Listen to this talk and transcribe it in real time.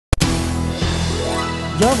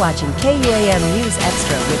You're watching KUAM News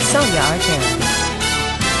Extra with Sonya.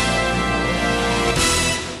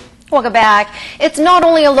 Welcome back. It's not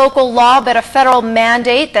only a local law, but a federal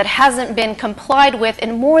mandate that hasn't been complied with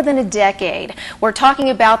in more than a decade. We're talking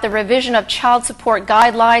about the revision of child support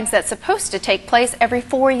guidelines that's supposed to take place every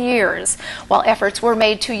 4 years. While efforts were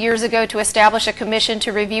made 2 years ago to establish a commission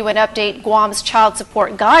to review and update Guam's child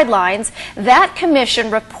support guidelines, that commission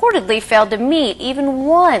reportedly failed to meet even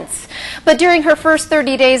once. But during her first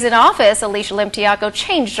 30 days in office, Alicia Limtiaco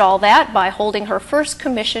changed all that by holding her first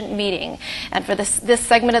commission meeting. And for this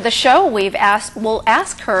segment of the show, we'll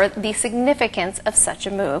ask her the significance of such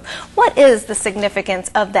a move. What is the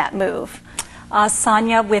significance of that move?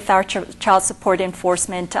 Sonya, with our child support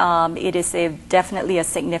enforcement, it is definitely a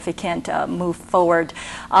significant move forward.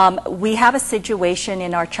 We have a situation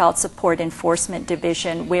in our child support enforcement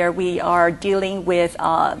division where we are dealing with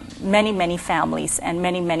many families and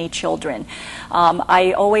many children.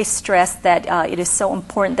 I always stress that it is so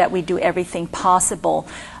important that we do everything possible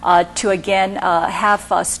to again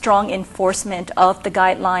have strong enforcement of the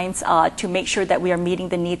guidelines to make sure that we are meeting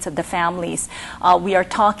the needs of the families. We are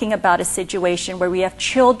talking about a situation where we have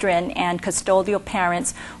children and custodial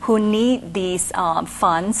parents who need these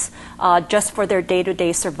funds just for their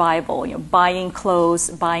day-to-day survival, buying clothes,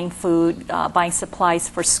 buying food, buying supplies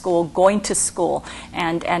for school, going to school,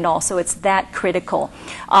 and also it's that critical.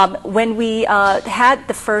 When we had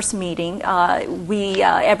the first meeting,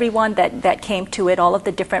 everyone that came to it, all of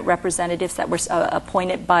the different representatives that were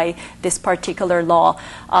appointed by this particular law,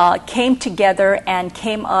 came together and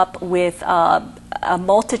came up with a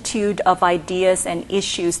multitude of ideas and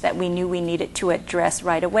issues that we knew we needed to address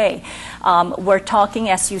right away. We're talking,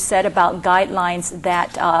 as you said, about guidelines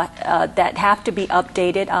that have to be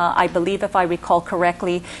updated. I believe, if I recall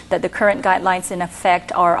correctly, that the current guidelines in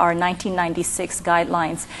effect are our 1996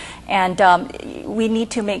 guidelines. And we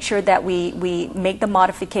need to make sure that we make the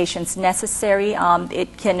modifications necessary.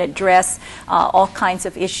 It can address all kinds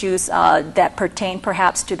of issues that pertain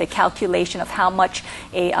perhaps to the calculation of how much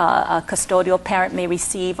a custodial parent may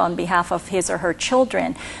receive on behalf of his or her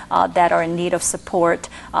children that are in need of support.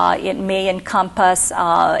 It may encompass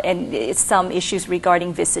some issues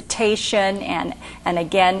regarding visitation and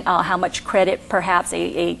again how much credit perhaps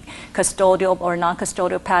a custodial or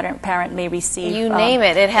non-custodial parent may receive. You name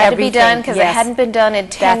it. It had to be done because it hadn't been done in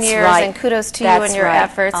 10 years, and kudos to you and your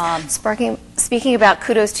efforts. Speaking about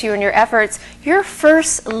kudos to you and your efforts, your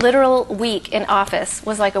first literal week in office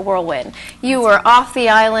was like a whirlwind. You were off the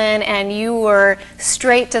island and you were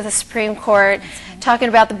straight to the Supreme Court talking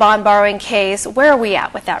about the bond borrowing case. Where are we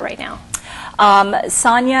at with that right now?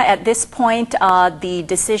 Sonya, at this point, the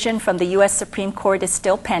decision from the U.S. Supreme Court is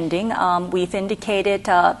still pending. We've indicated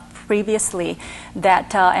previously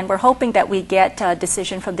that, and we're hoping that we get a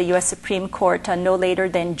decision from the U.S. Supreme Court no later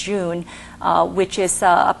than June, which is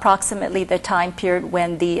approximately the time period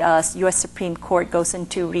when the U.S. Supreme Court goes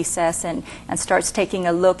into recess and starts taking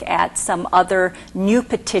a look at some other new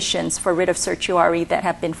petitions for writ of certiorari that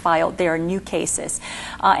have been filed. There are new cases.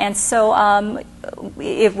 And so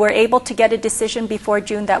if we're able to get a decision before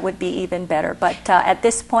June, that would be even better. But at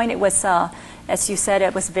this point, it was as you said,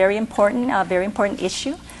 it was a very important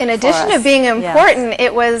issue. In addition to being important,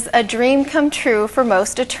 it was a dream come true for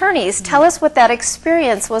most attorneys. Tell us what that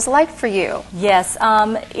experience was like for you. Yes,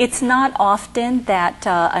 it's not often that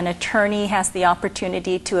an attorney has the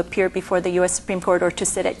opportunity to appear before the U.S. Supreme Court or to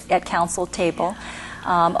sit at counsel table.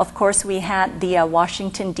 Of course, we had the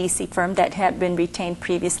Washington, D.C. firm that had been retained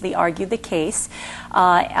previously argue the case.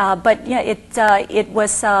 But yeah, it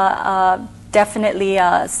was definitely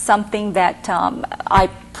something that I,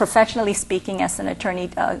 professionally speaking as an attorney,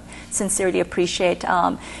 sincerely appreciate.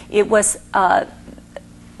 It was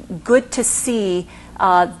good to see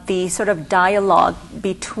the sort of dialogue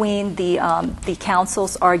between the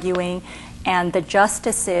counsels arguing and the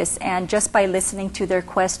justices, and just by listening to their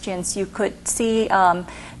questions, you could see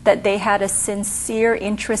that they had a sincere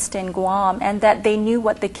interest in Guam and that they knew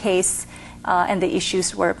what the case and the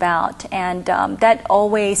issues were about. And that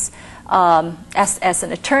always, as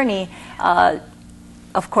an attorney,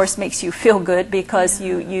 of course makes you feel good because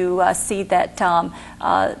you see that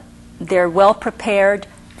they're well prepared.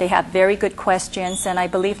 They have very good questions, and I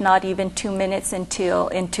believe not even 2 minutes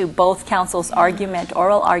into both counsel's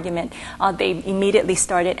oral argument, they immediately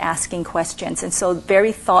started asking questions, and so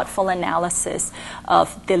very thoughtful analysis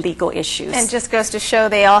of the legal issues. And just goes to show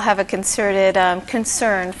they all have a concerted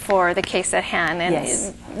concern for the case at hand, and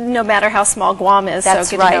yes, no matter how small Guam is. That's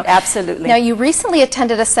so right, absolutely. Now, you recently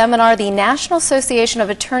attended a seminar, the National Association of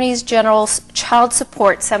Attorneys General's Child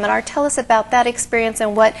Support Seminar. Tell us about that experience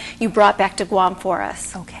and what you brought back to Guam for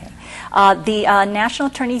us. Okay. The National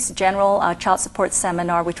Attorneys General Child Support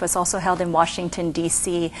Seminar, which was also held in Washington,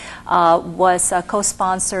 D.C., was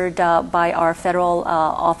co-sponsored by our Federal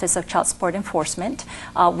Office of Child Support Enforcement,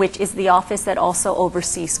 which is the office that also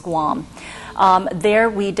oversees Guam. There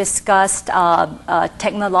we discussed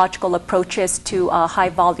technological approaches to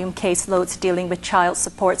high-volume caseloads dealing with child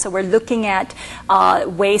support. So we're looking at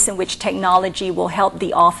ways in which technology will help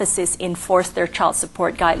the offices enforce their child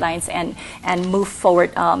support guidelines and move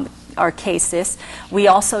forward our cases. We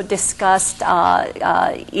also discussed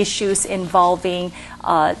issues involving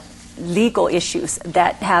legal issues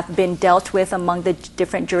that have been dealt with among the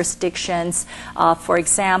different jurisdictions. For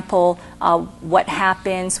example, what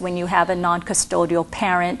happens when you have a non-custodial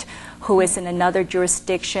parent who is in another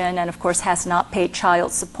jurisdiction and of course has not paid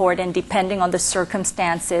child support, and depending on the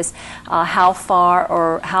circumstances, how far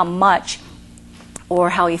or how much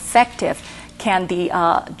or how effective can the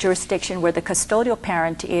jurisdiction where the custodial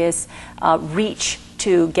parent is reach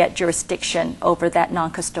to get jurisdiction over that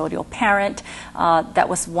non-custodial parent. That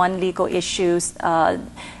was one legal issue.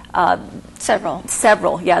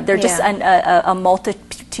 Several, yeah. They're just a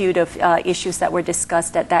multitude of issues that were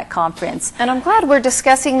discussed at that conference. And I'm glad we're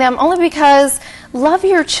discussing them only because Love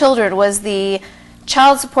Your Children was the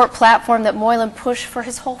child support platform that Moylan pushed for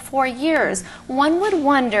his whole 4 years. One would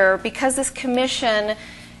wonder, because this commission,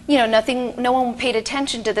 you know, no one paid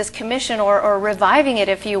attention to this commission or reviving it,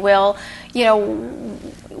 if you will, you know,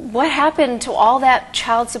 what happened to all that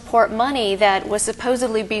child support money that was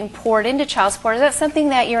supposedly being poured into child support? Is that something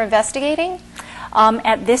that you're investigating?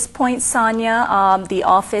 At this point, Sonya, the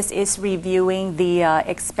office is reviewing the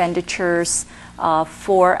expenditures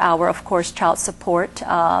for our, of course, child support,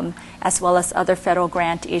 as well as other federal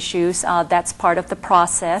grant issues. That's part of the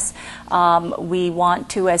process. We want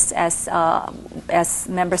to, as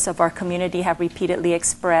members of our community have repeatedly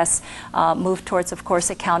expressed, move towards, of course,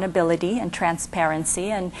 accountability and transparency,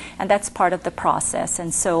 and that's part of the process.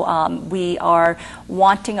 And so we are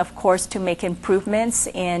wanting, of course, to make improvements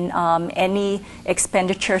in any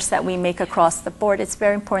expenditures that we make across the board. It's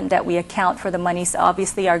very important that we account for the monies.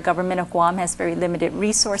 Obviously, our government of Guam has very limited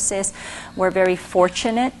resources. We're very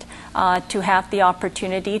fortunate to have the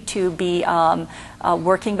opportunity to be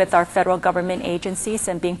working with our federal government agencies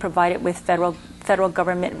and being provided with federal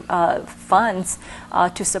government funds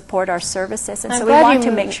to support our services. And so we want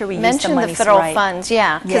to make sure we use the monies right. Mention the federal funds,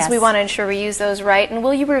 yeah, because we want to ensure we use those right. And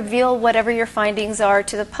will you reveal whatever your findings are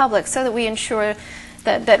to the public so that we ensure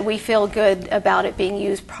that we feel good about it being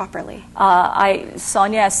used properly?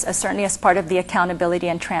 Sonya, certainly as part of the accountability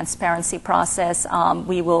and transparency process,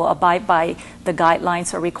 we will abide by the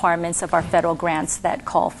guidelines or requirements of our federal grants that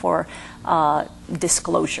call for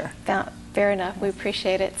disclosure. Fair enough. We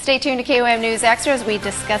appreciate it. Stay tuned to KOM News Extra as we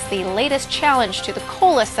discuss the latest challenge to the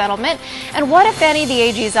COLA settlement and what, if any, the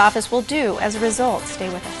AG's office will do as a result. Stay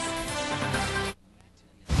with us.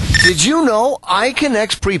 Did you know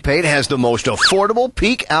iConnect's prepaid has the most affordable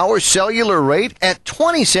peak hour cellular rate at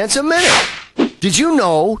 20 cents a minute? Did you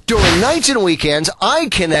know during nights and weekends,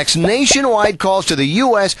 iConnect's nationwide calls to the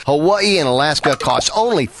U.S., Hawaii, and Alaska costs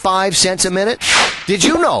only 5 cents a minute? Did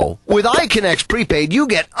you know with iConnect's prepaid, you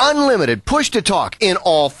get unlimited push-to-talk in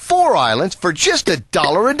all 4 islands for just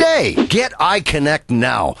 $1 a day? Get iConnect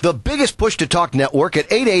now, the biggest push-to-talk network at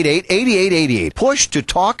 888-8888.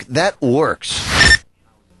 Push-to-talk that works.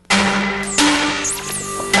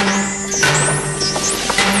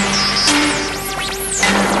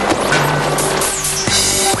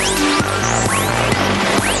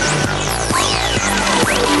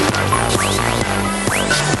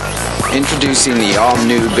 Introducing the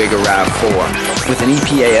all-new Bigger RAV4. With an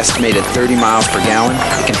EPA estimated 30 miles per gallon,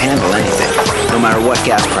 it can handle anything, no matter what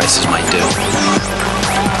gas prices might do.